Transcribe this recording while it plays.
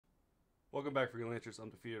Welcome back for Galantis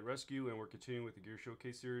Undefeated Rescue, and we're continuing with the Gear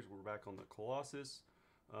Showcase series. We're back on the Colossus.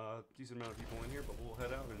 Decent amount of people in here, but we'll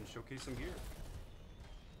head out and showcase some gear.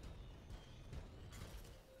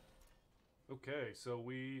 Okay, so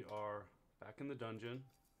we are back in the dungeon,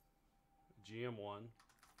 GM1,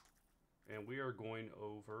 and we are going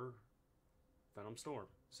over Venom Storm.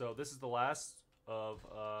 So this is the last of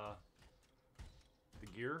the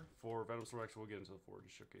gear for Venom Storm. Actually, we'll get into the forward to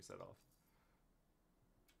showcase that off.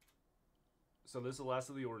 So this is the last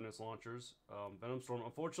of the ordnance launchers. Venom Storm.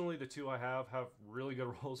 Unfortunately, the two I have really good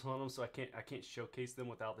rolls on them, so I can't showcase them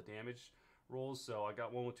without the damage rolls. So I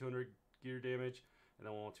got one with 200 gear damage, and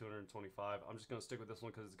then one with 225. I'm just gonna stick with this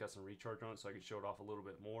one because it's got some recharge on it, so I can show it off a little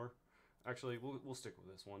bit more. Actually, we'll stick with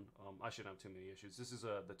this one. I shouldn't have too many issues. This is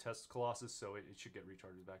the test Colossus, so it should get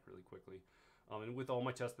recharges back really quickly. And with all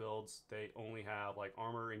my test builds, they only have like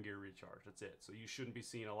armor and gear recharge. That's it. So you shouldn't be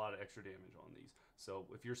seeing a lot of extra damage on these. So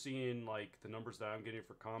if you're seeing like the numbers that I'm getting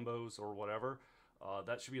for combos or whatever,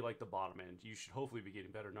 that should be like the bottom end. You should hopefully be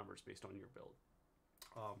getting better numbers based on your build.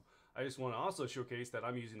 I just want to also showcase that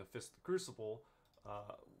I'm using the Fist of the Crucible.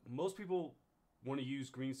 Most people want to use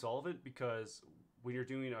green solvent because when you're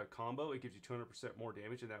doing a combo, it gives you 200% more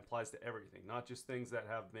damage, and that applies to everything, not just things that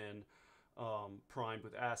have been primed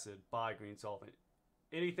with acid by green solvent.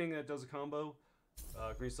 Anything that does a combo,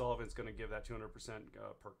 green solvent is going to give that 200%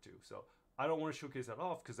 perk to. So I don't want to showcase that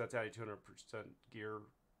off because that's adding 200% gear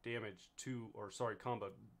damage to, or sorry,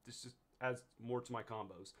 combo. This just adds more to my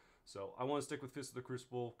combos. So I want to stick with Fist of the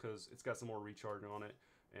Crucible because it's got some more recharge on it,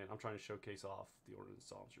 and I'm trying to showcase off the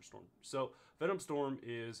Ordnance Launcher Storm. So Venom Storm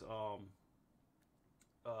is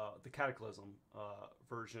the Cataclysm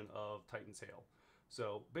version of Titan's Hail.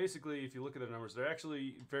 So basically, if you look at the numbers, they're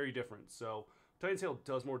actually very different. So Titan's Hail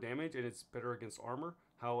does more damage and it's better against armor.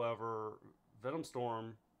 However, Venom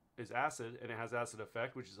Storm is acid and it has acid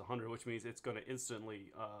effect, which is 100, which means it's going to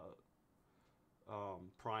instantly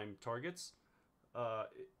prime targets.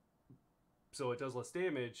 So it does less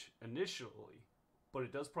damage initially, but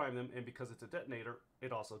it does prime them, and because it's a detonator,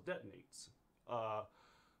 it also detonates.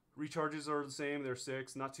 Recharges are the same. They're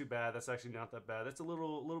 6. Not too bad. That's actually not that bad. That's a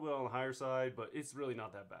little bit on the higher side, but it's really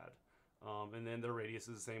not that bad. And then their radius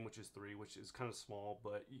is the same, which is 3, which is kind of small.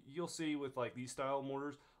 But you'll see with like these style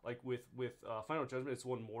mortars, like with Final Judgment, it's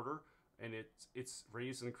 1 mortar, and its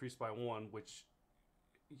radius is increased by 1, which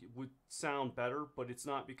would sound better, but it's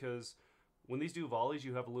not, because when these do volleys,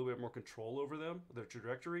 you have a little bit more control over them, their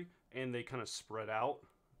trajectory, and they kind of spread out.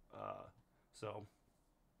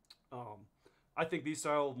 I think these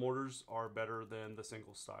style of mortars are better than the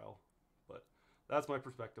single style, but that's my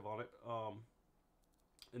perspective on it.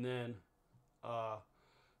 And then,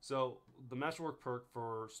 so the Masterwork perk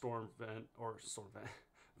for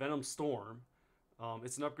Venom Storm,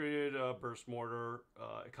 it's an upgraded burst mortar.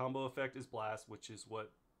 A combo effect is Blast, which is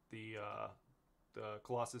what the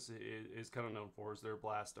Colossus is kind of known for, is their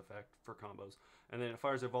blast effect for combos. And then it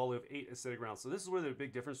fires a volley of 8 acidic rounds. So this is where the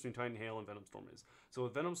big difference between Titan Hail and Venom Storm is. So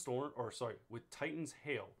with Venom Storm, with Titan's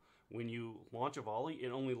Hail, when you launch a volley,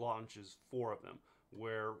 it only launches 4 of them.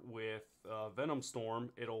 Where with Venom Storm,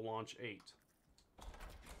 it'll launch 8.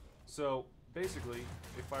 So basically,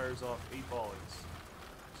 it fires off 8 volleys.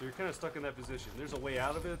 So you're kind of stuck in that position. There's a way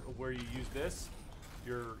out of it where you use this,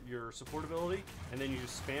 your support ability, and then you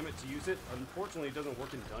just spam it to use it. Unfortunately, it doesn't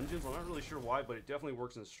work in dungeons. I'm not really sure why, but it definitely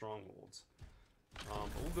works in strongholds. But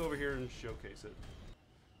we'll go over here and showcase it.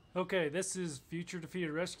 Okay, this is Future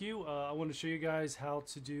Defeated Rescue. I want to show you guys how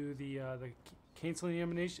to do the canceling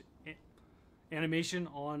animation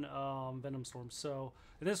on Venom Storm. So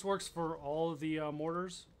this works for all of the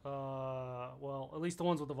mortars, well, at least the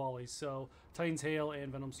ones with the volleys. So Titan's Hail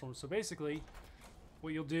and Venom Storm. So basically,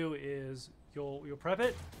 what you'll do is you'll prep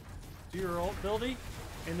it, do your ult ability,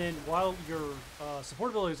 and then while your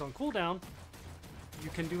support ability is on cooldown, you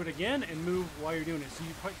can do it again and move while you're doing it. So you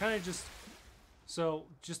kind of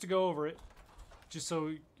just to go over it, just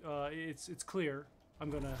so it's clear, I'm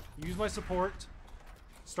gonna use my support,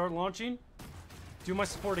 start launching, do my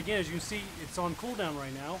support again. As you can see, it's on cooldown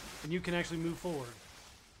right now, and you can actually move forward.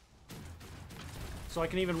 So I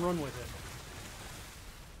can even run with it.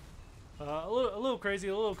 A little crazy,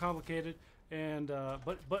 a little complicated, and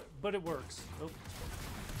but it works. Oh.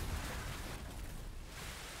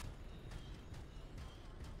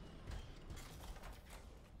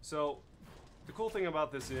 So the cool thing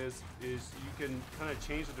about this is you can kind of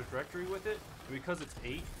change the trajectory with it, and because it's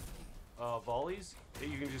 8 volleys,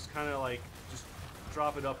 you can just kind of like just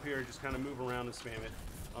drop it up here, just kind of move around and spam it.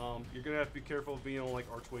 You're gonna have to be careful of being on like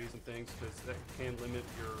archways and things, because that can limit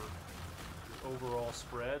your overall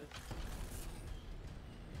spread.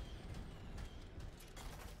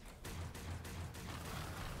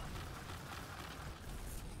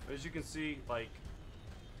 As you can see, like,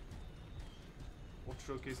 we'll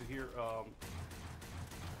showcase it here.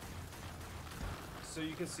 So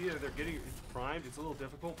you can see that they're getting primed. It's a little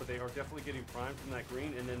difficult, but they are definitely getting primed from that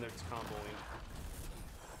green, and then it's comboing.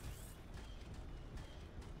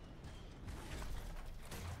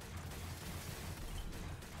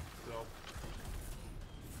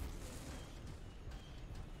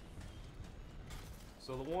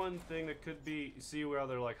 So the one thing that could be, see where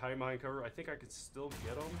they're like hiding behind cover, I think I could still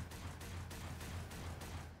get them.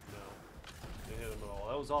 No, didn't hit them at all.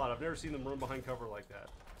 That was odd. I've never seen them run behind cover like that.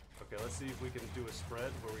 Okay, let's see if we can do a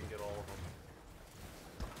spread where we can get all of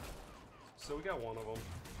them. So we got one of them.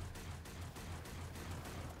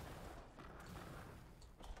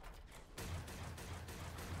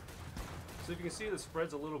 So if you can see, the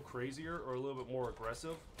spread's a little crazier or a little bit more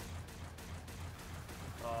aggressive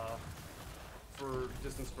for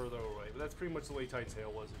distance further away. But that's pretty much the way Titan's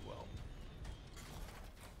Hail was as well.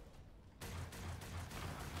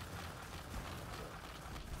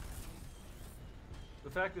 The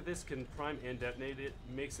fact that this can prime and detonate it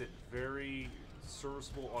makes it very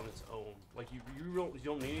serviceable on its own. Like you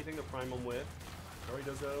don't need anything to prime them with. It already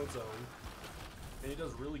does that on its own, and it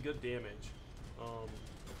does really good damage.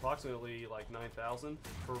 Approximately like 9,000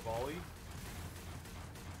 per volley.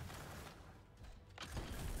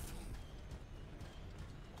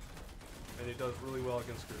 And it does really well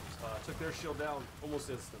against groups. Took their shield down almost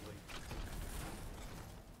instantly.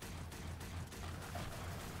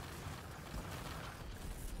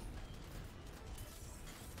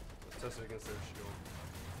 Let's test it against their shield.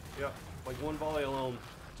 Yep, like one volley alone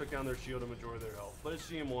took down their shield and majority of their health. But it's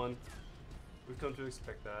GM1. We've come to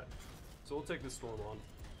expect that. So we'll take this storm on.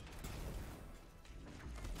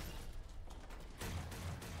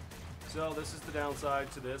 So this is the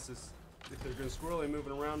downside to this, is if they're going to squirrely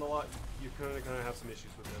moving around a lot, you're kind of have some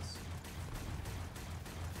issues with this.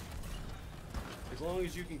 As long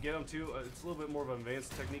as you can get them to, it's a little bit more of an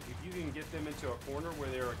advanced technique. If you can get them into a corner where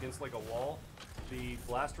they're against like a wall, the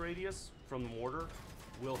blast radius from the mortar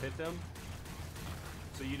will hit them.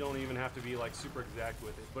 So you don't even have to be like super exact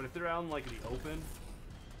with it. But if they're out in like the open,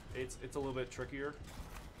 it's a little bit trickier.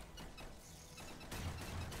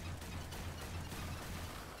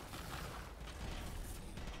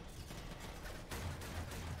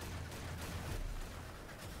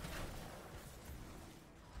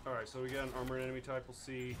 Alright, so we got an armored enemy type. We'll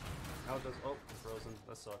see how it does. Oh, it's frozen.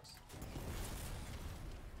 That sucks.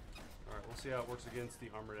 Alright, we'll see how it works against the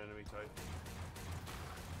armored enemy type.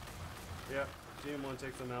 Yeah, GM1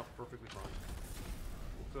 takes them out perfectly fine.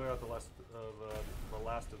 We'll clear out the last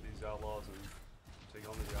of these outlaws and take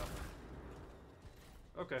on the javelin.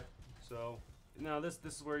 Okay, so now this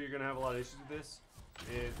is where you're gonna have a lot of issues with this.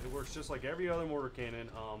 It works just like every other mortar cannon.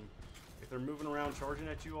 If they're moving around charging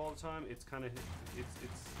at you all the time, it's kind of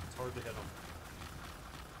it's hard to hit them.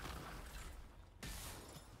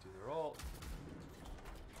 Do their ult.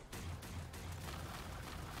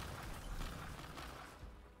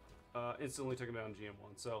 Instantly took him down in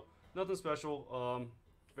GM1. So nothing special.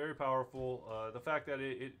 Very powerful. The fact that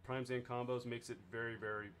it primes and combos makes it very,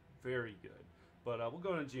 very, very good. But we'll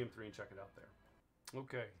go into GM3 and check it out there.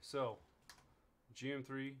 Okay, so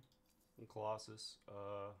GM3 and Colossus.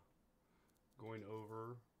 Going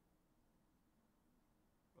over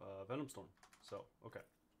Venom Storm. So, okay.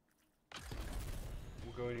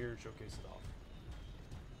 We'll go in here and showcase it off.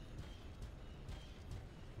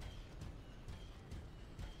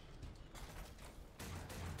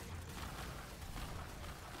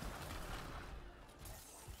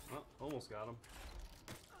 Oh, almost got him.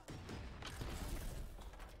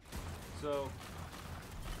 So,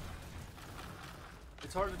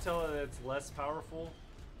 it's hard to tell that it's less powerful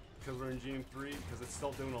because we're in GM3, because it's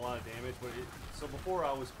still doing a lot of damage. But so before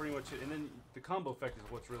I was pretty much hit, and then the combo effect is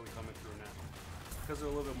what's really coming through now. Because they're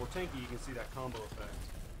a little bit more tanky, you can see that combo effect.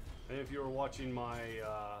 And if you were watching my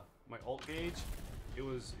my ult gauge, it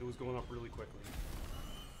was going up really quickly.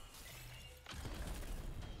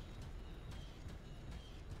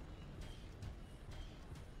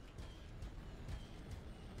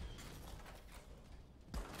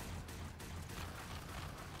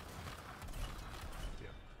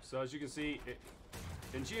 So as you can see,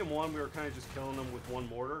 in GM1 we were kind of just killing them with one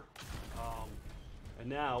mortar, and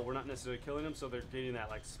now we're not necessarily killing them, so they're getting that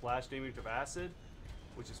like splash damage of acid,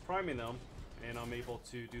 which is priming them, and I'm able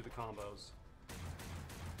to do the combos.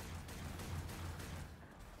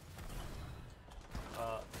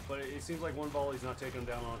 But it seems like one volley's not taking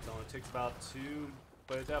them down on its own. It takes about two,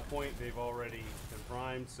 but at that point they've already been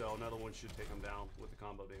primed, so another one should take them down with the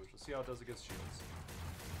combo damage. We'll see how it does against shields.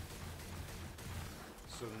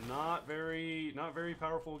 So not very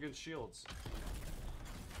powerful against shields.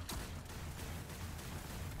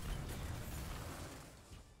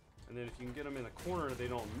 And then if you can get them in the corner, they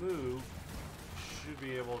don't move. Should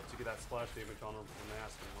be able to get that splash damage on them from the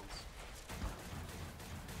acid ones.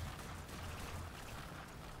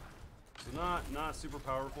 So not super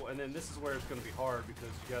powerful. And then this is where it's going to be hard because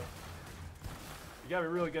you got to be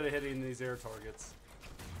really good at hitting these air targets.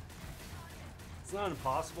 It's not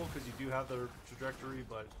impossible because you do have their trajectory,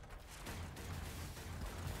 but it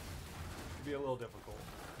could be a little difficult.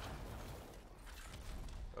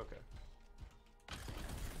 Okay.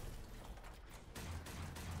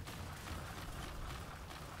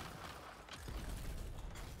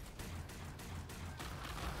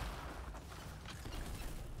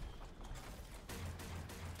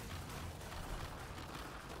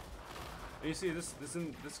 And you see this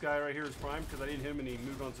guy right here is primed because I didn't hit him and he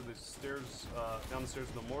moved onto the stairs, down the stairs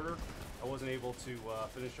with the mortar. I wasn't able to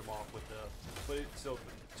finish him off with the. So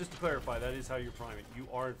just to clarify, that is how you're priming. You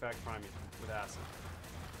are in fact priming with acid.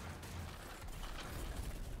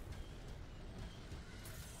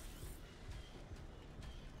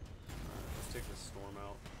 Let's take this storm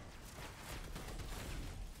out.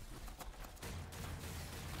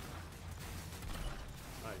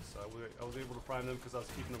 Nice. I was able to prime them because I was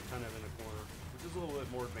keeping them kind of in the corner, which is a little bit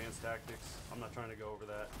more advanced tactics. I'm not trying to go over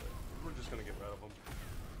that, but we're just going to get rid of them.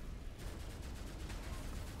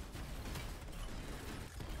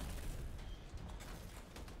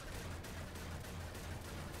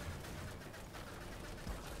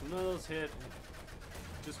 None of those hit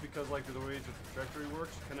just because like the way the trajectory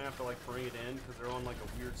works, you kind of have to like bring it in because they're on like a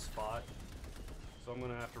weird spot. So I'm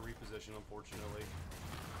going to have to reposition, unfortunately.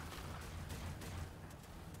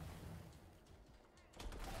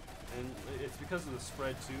 And it's because of the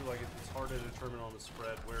spread too, like it's hard to determine on the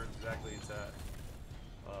spread where exactly it's at.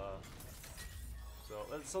 So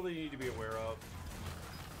that's something you need to be aware of.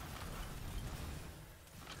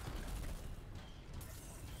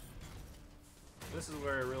 This is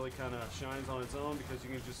where it really kind of shines on its own because you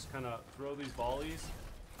can just kind of throw these volleys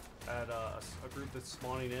at a group that's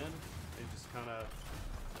spawning in and just kind of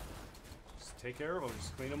take care of them,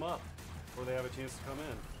 just clean them up before they have a chance to come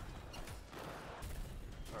in.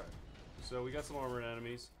 Alright, so we got some armored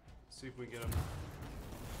enemies. Let's see if we can get them to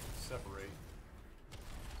separate.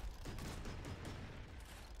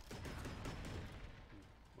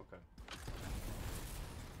 Okay.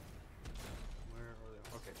 Where are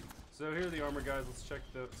they? Okay. So here are the armor guys. Let's check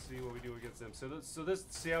see what we do against them. So this,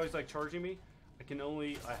 see how he's like charging me?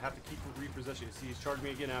 I have to keep repositioning. See, he's charging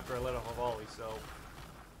me again after I let off a volley. So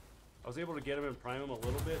I was able to get him and prime him a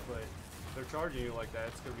little bit, but if they're charging you like that,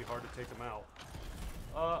 it's going to be hard to take them out.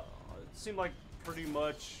 It seemed like pretty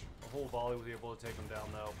much a whole volley was able to take them down,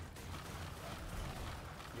 though.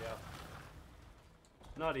 Yeah.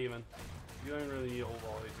 Not even. You don't even really need a whole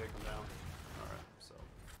volley to take them down. Alright,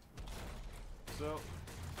 so,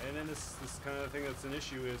 and then this kind of thing that's an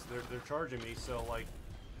issue is they're charging me, so like,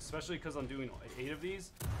 especially because I'm doing 8 of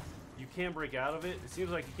these, you can't break out of it. It seems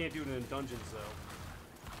like you can't do it in dungeons,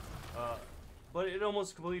 though. But it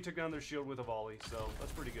almost completely took down their shield with a volley, so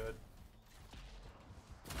that's pretty good.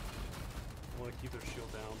 I want to keep their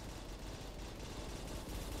shield down.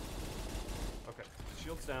 Okay, the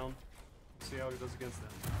shield's down. Let's see how it does against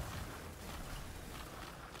them.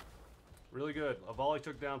 Really good. A volley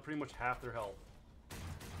took down pretty much half their health.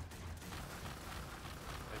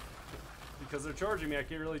 Because they're charging me, I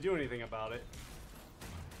can't really do anything about it.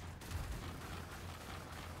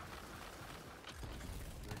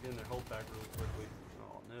 They're getting their health back really quickly.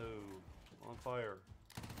 Oh no. On fire.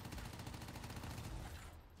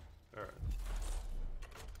 Alright.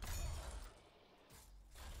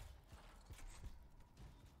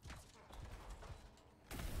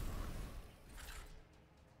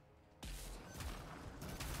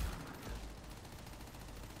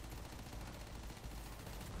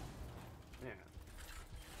 Man.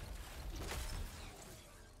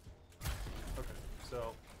 Okay,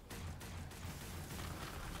 so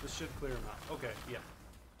this should clear him out. Okay, yeah.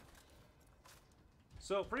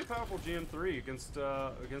 So pretty powerful GM3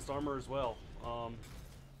 against armor as well.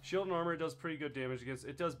 Shield and armor does pretty good damage against.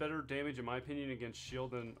 It does better damage in my opinion against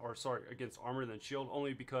shield than, or sorry, against armor than shield,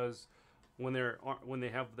 only because when they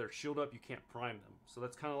have their shield up, you can't prime them. So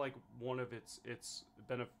that's kind of like one of its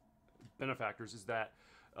benefactors is that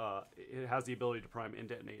it has the ability to prime and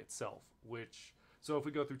detonate itself. Which, so if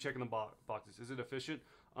we go through checking the boxes, is it efficient?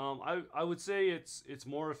 I would say it's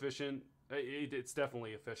more efficient. It's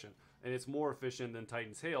definitely efficient, and it's more efficient than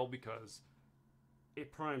Titan's Hail because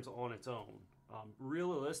it primes on its own.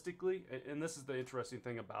 Realistically, and this is the interesting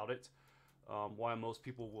thing about it, why most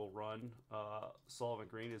people will run Solvent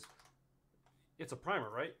Green is it's a primer,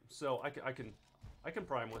 right? So I can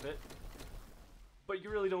prime with it, but you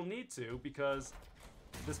really don't need to because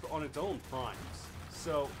this on its own primes.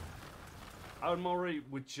 So I'm already,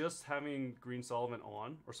 with just having Green Solvent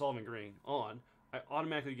on, or Solvent Green on, I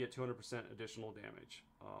automatically get 200% additional damage,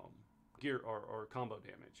 gear or combo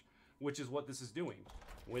damage, which is what this is doing.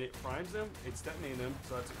 When it primes them, it's detonating them,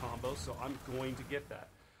 so that's a combo, so I'm going to get that.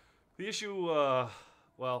 The issue,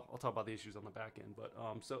 well, I'll talk about the issues on the back end, but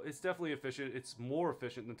so it's definitely efficient. It's more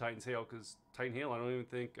efficient than Titan's Hail, because Titan Hail I don't even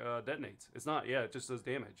think detonates. It's not, yeah, it just does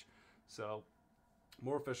damage. So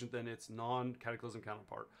more efficient than its non-Cataclysm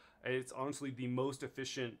counterpart. It's honestly the most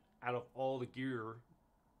efficient out of all the gear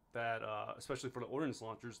that, especially for the ordnance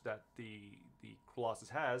launchers, that the Colossus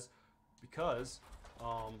has, because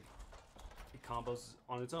it combos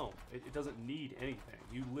on its own. It doesn't need anything.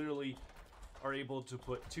 You literally are able to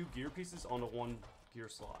put 2 gear pieces onto 1 gear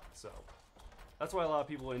slot. So that's why a lot of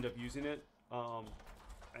people end up using it.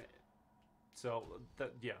 So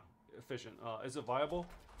that, yeah, efficient. Is it viable?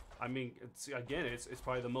 I mean, it's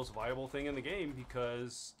probably the most viable thing in the game,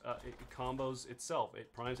 because it combos itself.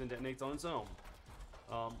 It primes and detonates on its own.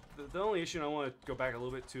 The only issue, and I want to go back a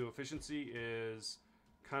little bit to efficiency, is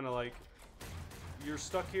kind of like, you're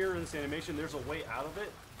stuck here in this animation. There's a way out of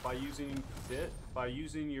it by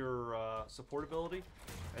using your support ability,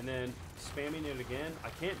 and then spamming it again.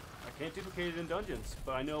 I can't duplicate it in dungeons,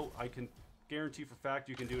 but I know I can guarantee for fact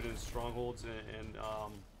you can do it in strongholds and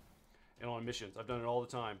on missions. I've done it all the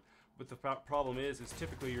time. But the problem is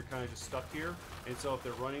typically you're kind of just stuck here, and so if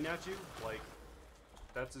they're running at you, like,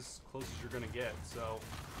 that's as close as you're gonna get. So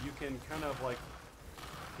you can kind of like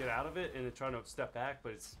get out of it and then try to step back,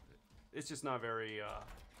 but it's just not very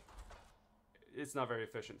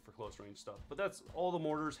efficient for close range stuff. But that's all the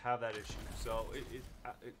mortars have that issue. So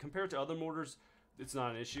compared to other mortars, it's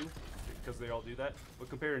not an issue, because they all do that. But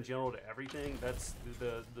compared in general to everything, that's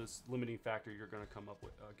the limiting factor you're going to come up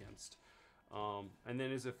with against. And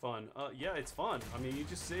then, is it fun? Yeah, it's fun. I mean, you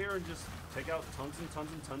just sit here and just take out tons and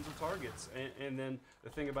tons and tons of targets. And then the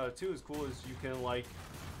thing about it too is cool is you can like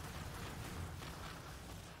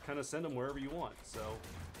kind of send them wherever you want. So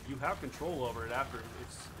you have control over it after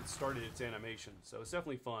it started its animation. So it's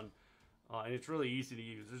definitely fun, and it's really easy to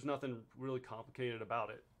use. There's nothing really complicated about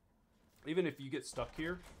it. Even if you get stuck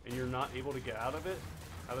here and you're not able to get out of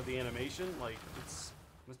the animation, like, it's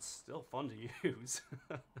still fun to use.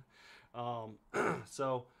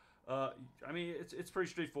 So I mean, it's pretty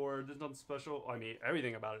straightforward. There's nothing special. I mean,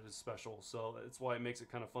 everything about it is special, so that's why it makes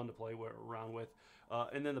it kind of fun to play around with.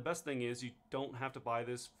 And then the best thing is, you don't have to buy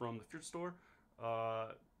this from the thrift store,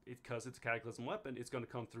 because it's a Cataclysm weapon. It's going to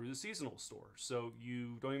come through the seasonal store, so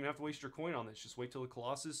you don't even have to waste your coin on this. Just wait till the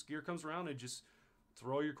Colossus gear comes around and just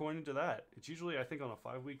throw your coin into that. It's usually, I think, on a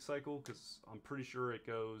 5-week cycle, because I'm pretty sure it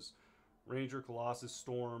goes Ranger, Colossus,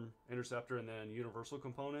 Storm, Interceptor, and then Universal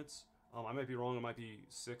components. I might be wrong. It might be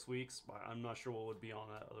 6 weeks, but I'm not sure what would be on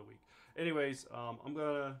that other week. Anyways, I'm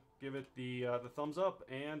gonna give it the thumbs up,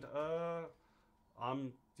 and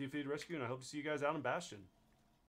I'm Defeated Rescue, and I hope to see you guys out in Bastion.